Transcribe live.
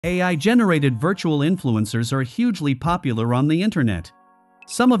AI-generated virtual influencers are hugely popular on the internet.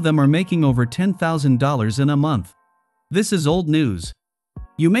 Some of them are making over $10,000 in a month. This is old news.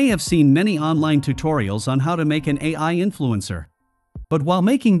 You may have seen many online tutorials on how to make an AI influencer. But while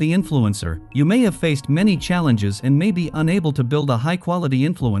making the influencer, you may have faced many challenges and may be unable to build a high-quality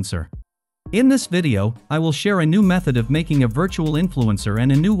influencer. In this video, I will share a new method of making a virtual influencer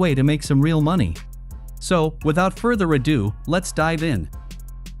and a new way to make some real money. So, without further ado, let's dive in.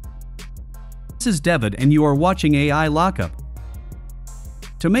 This is David and you are watching AI Lockup.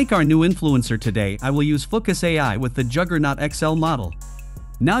 To make our new influencer today, I will use Focus AI with the Juggernaut XL model.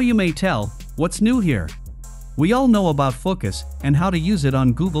 Now you may tell, what's new here? We all know about Focus and how to use it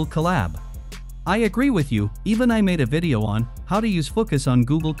on Google Colab. I agree with you, even I made a video on how to use Focus on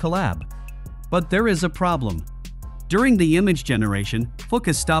Google Colab. But there is a problem. During the image generation,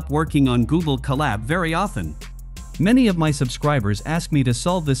 Focus stopped working on Google Colab very often. Many of my subscribers ask me to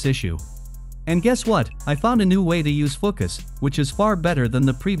solve this issue. And guess what? I found a new way to use Focus, which is far better than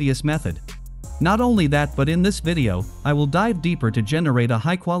the previous method. Not only that, but in this video, I will dive deeper to generate a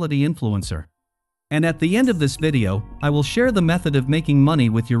high-quality influencer. And at the end of this video, I will share the method of making money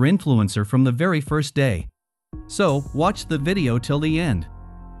with your influencer from the very first day. So, watch the video till the end.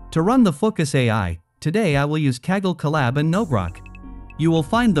 To run the Focus AI, today I will use Kaggle Colab and Notebook. You will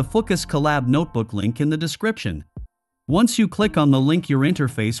find the Focus Colab notebook link in the description. Once you click on the link, your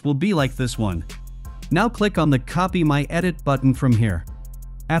interface will be like this one. Now click on the Copy My Edit button from here.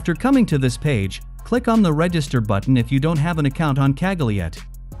 After coming to this page, click on the Register button if you don't have an account on Kaggle yet.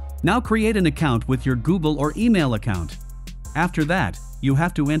 Now create an account with your Google or email account. After that, you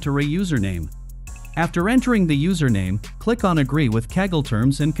have to enter a username. After entering the username, click on Agree with Kaggle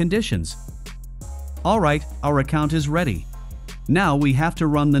Terms and Conditions. Alright, our account is ready. Now we have to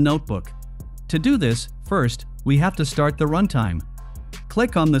run the notebook. To do this, first, we have to start the runtime.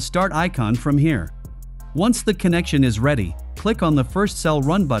 Click on the Start icon from here. Once the connection is ready, click on the first cell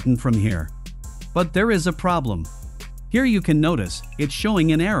Run button from here. But there is a problem. Here you can notice, it's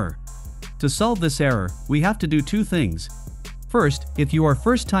showing an error. To solve this error, we have to do two things. First, if you are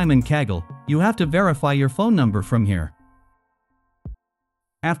first time in Kaggle, you have to verify your phone number from here.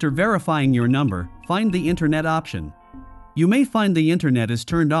 After verifying your number, find the Internet option. You may find the Internet is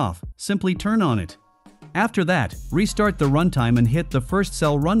turned off, simply turn on it. After that, restart the runtime and hit the first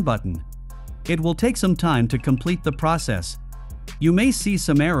cell Run button. It will take some time to complete the process. You may see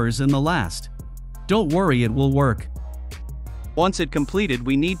some errors in the last. Don't worry, it will work. Once it completed,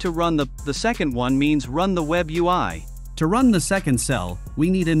 we need to run the second one, means run the web UI. To run the second cell, we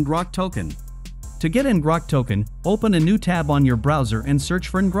need ngrok token. To get ngrok token, open a new tab on your browser and search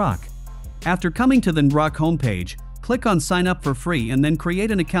for ngrok. After coming to the ngrok homepage, click on Sign Up for free and then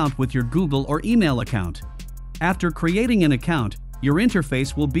create an account with your Google or email account. After creating an account, your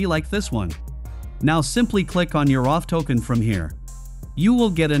interface will be like this one. Now simply click on your auth token from here. You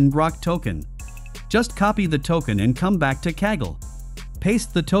will get an ngrok token. Just copy the token and come back to Kaggle.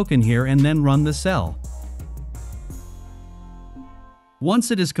 Paste the token here and then run the cell.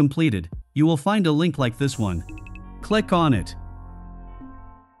 Once it is completed, you will find a link like this one. Click on it.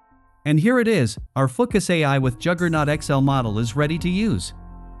 And here it is, our Focus AI with Juggernaut XL model is ready to use.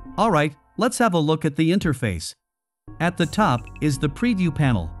 Alright, let's have a look at the interface. At the top is the preview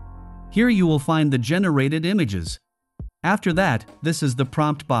panel. Here you will find the generated images. After that, this is the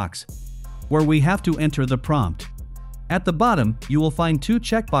prompt box, where we have to enter the prompt. At the bottom, you will find two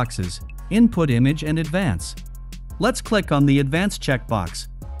checkboxes, Input Image and Advance. Let's click on the Advanced checkbox.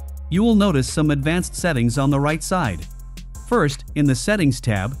 You will notice some advanced settings on the right side. First, in the Settings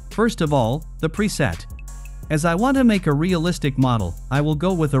tab, first of all, the preset. As I want to make a realistic model, I will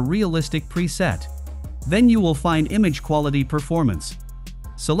go with a realistic preset. Then you will find Image Quality Performance.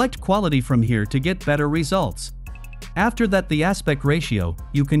 Select Quality from here to get better results. After that, the aspect ratio,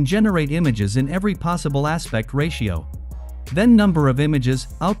 you can generate images in every possible aspect ratio. Then number of images,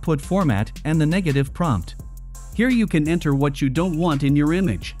 output format, and the negative prompt. Here you can enter what you don't want in your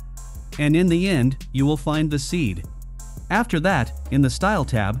image. And in the end, you will find the seed. After that, in the Style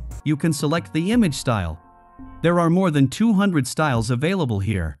tab, you can select the image style. There are more than 200 styles available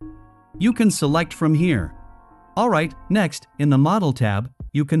here. You can select from here. Alright, next, in the Model tab,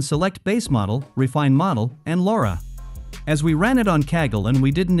 you can select Base Model, Refine Model, and LoRa. As we ran it on Kaggle and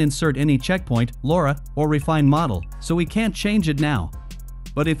we didn't insert any checkpoint, LoRa, or Refine Model, so we can't change it now.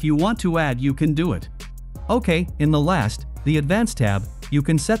 But if you want to add, you can do it. Okay, in the last, the Advanced tab, you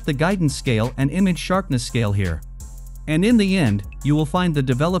can set the guidance scale and image sharpness scale here. And in the end, you will find the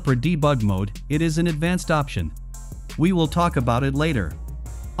developer debug mode. It is an advanced option. We will talk about it later.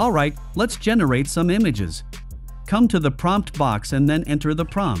 Alright, let's generate some images. come to the prompt box and then enter the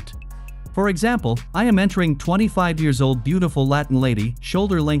prompt. For example, I am entering 25 years old beautiful Latin lady,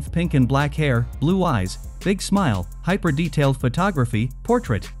 shoulder length pink and black hair, blue eyes, big smile, hyper detailed photography,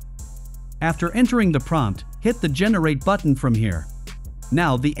 portrait. After entering the prompt, hit the generate button from here.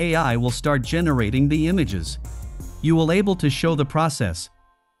 Now the AI will start generating the images. You will able to show the process.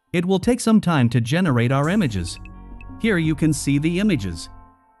 It will take some time to generate our images. Here you can see the images.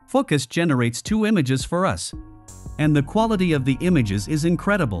 Focus generates 2 images for us. And the quality of the images is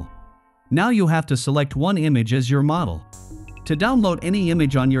incredible. Now you have to select one image as your model. To download any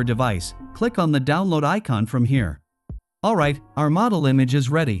image on your device, click on the download icon from here. Alright, our model image is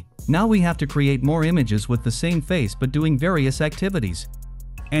ready. Now we have to create more images with the same face but doing various activities.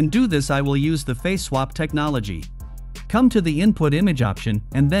 And do this I will use the face swap technology. Come to the input image option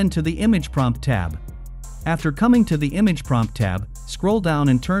and then to the image prompt tab. After coming to the image prompt tab, scroll down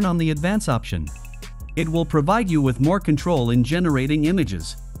and turn on the advanced option. It will provide you with more control in generating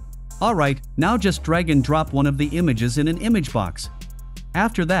images. Alright, now just drag and drop one of the images in an image box.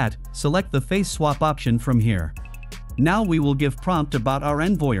 After that, select the face swap option from here. Now we will give prompt about our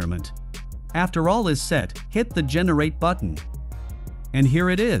environment. After all is set, hit the generate button. And here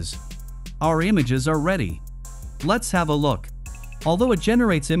it is. Our images are ready. Let's have a look. Although it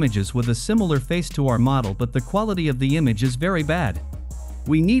generates images with a similar face to our model, but the quality of the image is very bad.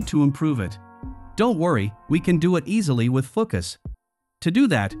 We need to improve it. Don't worry, we can do it easily with Focus. To do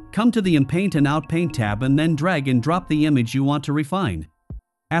that, come to the Paint and Outpaint tab and then drag and drop the image you want to refine.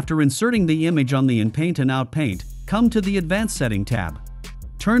 After inserting the image on the Paint and Outpaint, come to the Advanced Setting tab.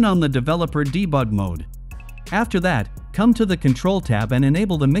 Turn on the Developer Debug mode. After that, come to the Control tab and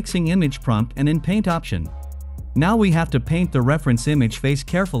enable the Mixing Image Prompt and InPaint option. Now we have to paint the reference image face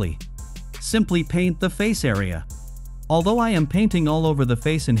carefully. Simply paint the face area. Although I am painting all over the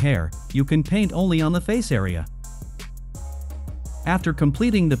face and hair, you can paint only on the face area. After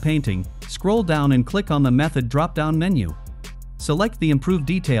completing the painting, scroll down and click on the Method drop-down menu. Select the Improve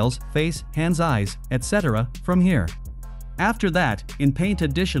Details, Face, Hands, Eyes, etc. from here. After that, InPaint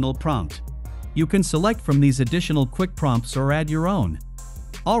Additional Prompt. You can select from these additional quick prompts or add your own.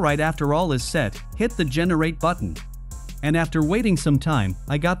 Alright, after all is set, hit the Generate button. And after waiting some time,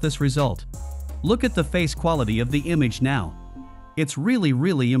 I got this result. Look at the face quality of the image now. It's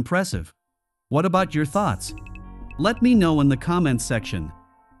really impressive. What about your thoughts? Let me know in the comments section.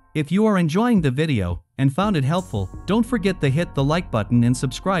 If you are enjoying the video and found it helpful, don't forget to hit the like button and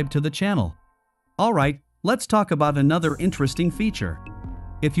subscribe to the channel. Alright, let's talk about another interesting feature.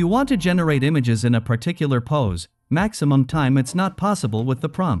 If you want to generate images in a particular pose, maximum time it's not possible with the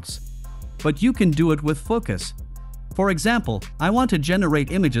prompts. But you can do it with Focus. For example, I want to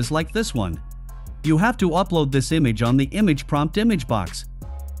generate images like this one. You have to upload this image on the image prompt image box.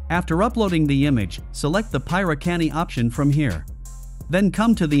 After uploading the image, select the Pyrocani option from here. Then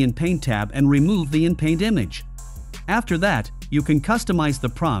come to the InPaint tab and remove the InPaint image. After that, you can customize the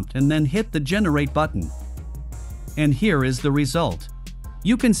prompt and then hit the Generate button. And here is the result.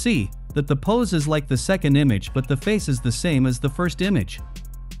 You can see that the pose is like the second image but the face is the same as the first image.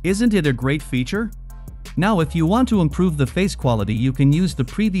 Isn't it a great feature? Now if you want to improve the face quality you can use the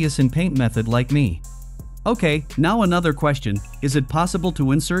previous InPaint method like me. Okay, now another question, is it possible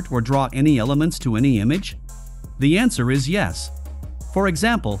to insert or draw any elements to any image? The answer is yes. For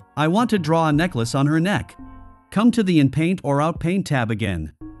example, I want to draw a necklace on her neck. Come to the InPaint or Outpaint tab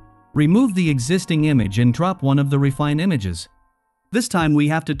again. Remove the existing image and drop one of the Refine images. This time we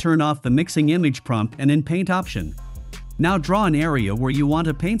have to turn off the Mixing Image Prompt and InPaint option. Now draw an area where you want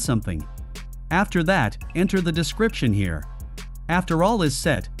to paint something. After that, enter the description here. After all is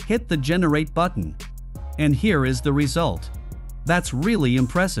set, hit the Generate button. And here is the result. That's really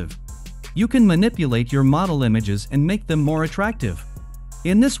impressive. You can manipulate your model images and make them more attractive.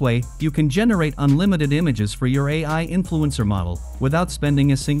 In this way, you can generate unlimited images for your AI influencer model without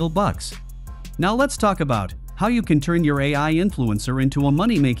spending a single bucks. Now let's talk about how you can turn your AI influencer into a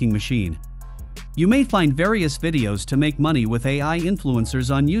money-making machine. You may find various videos to make money with AI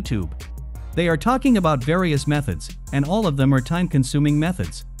influencers on YouTube. They are talking about various methods, and all of them are time-consuming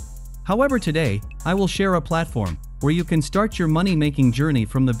methods. However, today, I will share a platform where you can start your money-making journey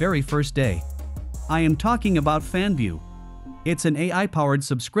from the very first day. I am talking about Fanvue. It's an AI-powered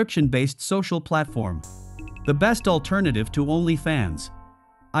subscription-based social platform. The best alternative to OnlyFans.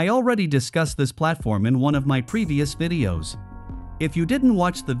 I already discussed this platform in one of my previous videos. If you didn't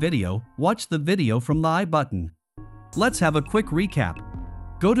watch the video from the I button. Let's have a quick recap.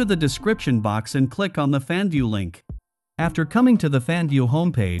 Go to the description box and click on the Fanvue link. After coming to the Fanvue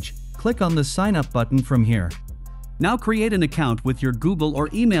homepage, click on the Sign Up button from here. Now create an account with your Google or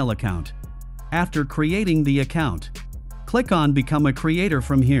email account. after creating the account. Click on Become a Creator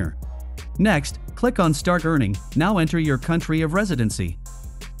from here. Next, click on Start Earning. Now enter your country of residency.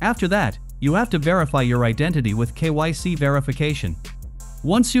 After that, you have to verify your identity with KYC verification.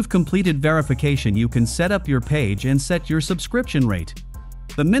 Once you've completed verification, you can set up your page and set your subscription rate.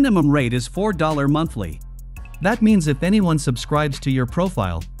 The minimum rate is $4 monthly. That means if anyone subscribes to your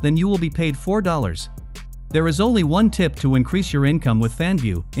profile, then you will be paid $4. There is only one tip to increase your income with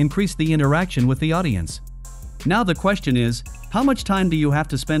Fanvue: increase the interaction with the audience. Now the question is, how much time do you have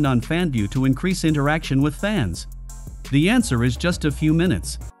to spend on Fanvue to increase interaction with fans? The answer is just a few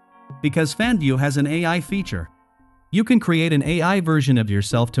minutes. Because Fanvue has an AI feature. You can create an AI version of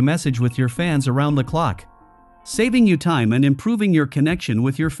yourself to message with your fans around the clock, saving you time and improving your connection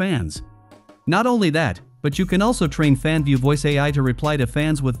with your fans. Not only that, but you can also train Fanvue Voice AI to reply to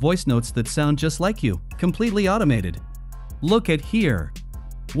fans with voice notes that sound just like you, completely automated. Look at here.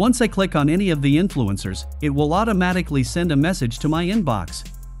 Once I click on any of the influencers, it will automatically send a message to my inbox.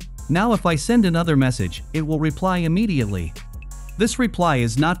 Now if I send another message, it will reply immediately. This reply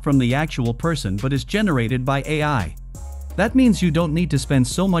is not from the actual person but is generated by AI. That means you don't need to spend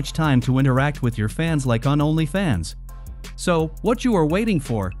so much time to interact with your fans like on OnlyFans. So, what you are waiting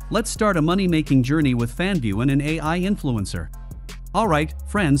for? Let's start a money-making journey with Fanvue and an AI influencer. Alright,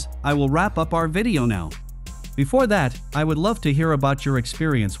 friends, I will wrap up our video now. Before that, I would love to hear about your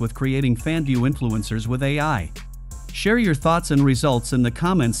experience with creating Fanvue influencers with AI. Share your thoughts and results in the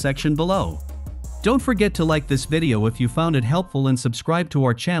comments section below. Don't forget to like this video if you found it helpful and subscribe to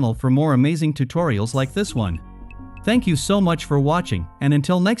our channel for more amazing tutorials like this one. Thank you so much for watching, and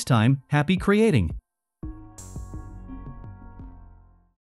until next time, happy creating!